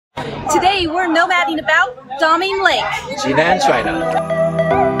Today we're nomading about Daming Lake, Jinan, China.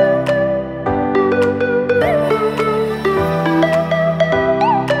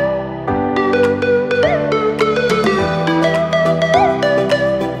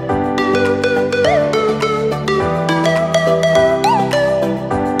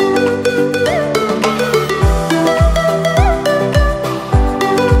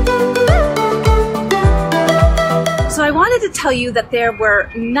 So I wanted to tell you that there were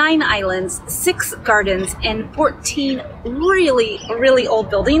 9 islands, 6 gardens, and 14 really old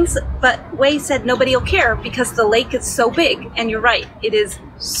buildings, but Wei said nobody will care because the lake is so big, and you're right, it is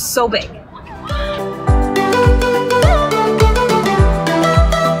so big.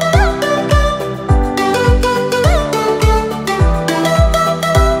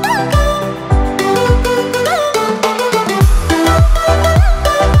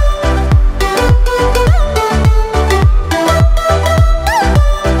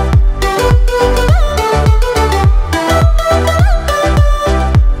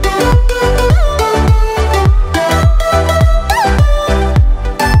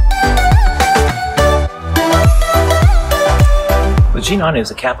 Jinan is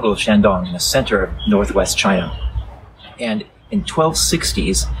the capital of Shandong in the center of northwest China. And in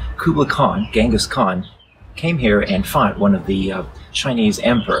 1260s, Kublai Khan, Genghis Khan, came here and fought one of the Chinese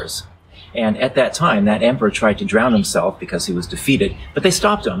emperors. And at that time, that emperor tried to drown himself because he was defeated, but they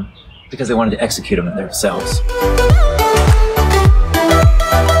stopped him because they wanted to execute him themselves.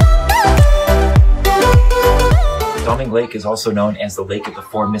 Daming Lake is also known as the Lake of the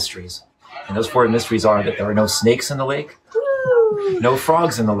Four Mysteries. And those 4 mysteries are that there are no snakes in the lake, no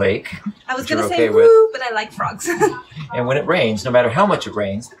frogs in the lake. I was going to say woo, but I like frogs. And when it rains, no matter how much it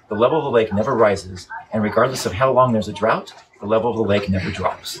rains, the level of the lake never rises. And regardless of how long there's a drought, the level of the lake never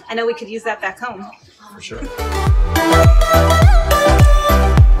drops. I know we could use that back home. For sure.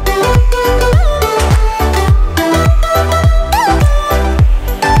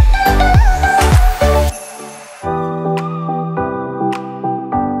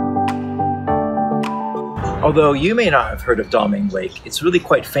 Although you may not have heard of Daming Lake, it's really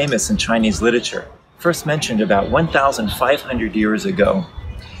quite famous in Chinese literature. First mentioned about 1,500 years ago.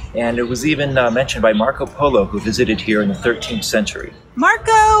 And it was even mentioned by Marco Polo, who visited here in the 13th century.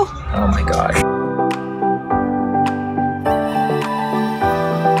 Marco! Oh my gosh.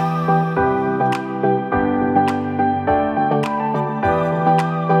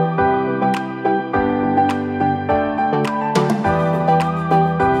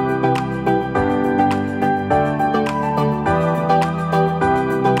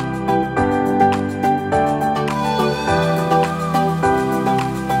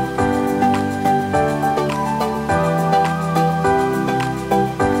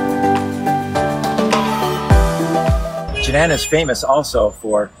 Jinan is famous also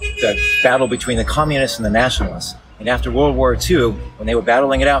for the battle between the communists and the nationalists. And after World War II, when they were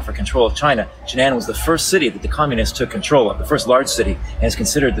battling it out for control of China, Jinan was the first city that the communists took control of, the first large city, and is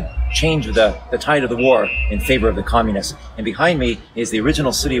considered the change of the tide of the war in favor of the communists. And behind me is the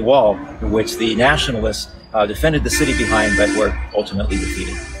original city wall, in which the nationalists defended the city behind, but were ultimately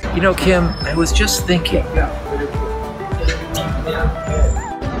defeated. You know, Kim, I was just thinking.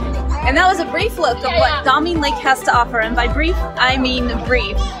 And that was a brief look of what Daming Lake has to offer. And by brief, I mean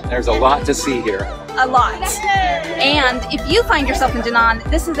brief. There's a lot to see here. A lot. And if you find yourself in Jinan,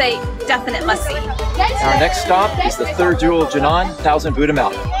 this is a definite must-see. Our next stop is the 3rd jewel of Jinan, 1000 Buddha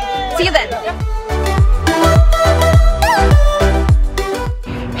Mountain. See you then.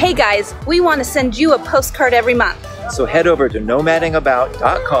 Hey guys, we want to send you a postcard every month. So head over to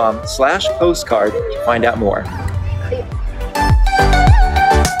nomadingabout.com/postcard to find out more.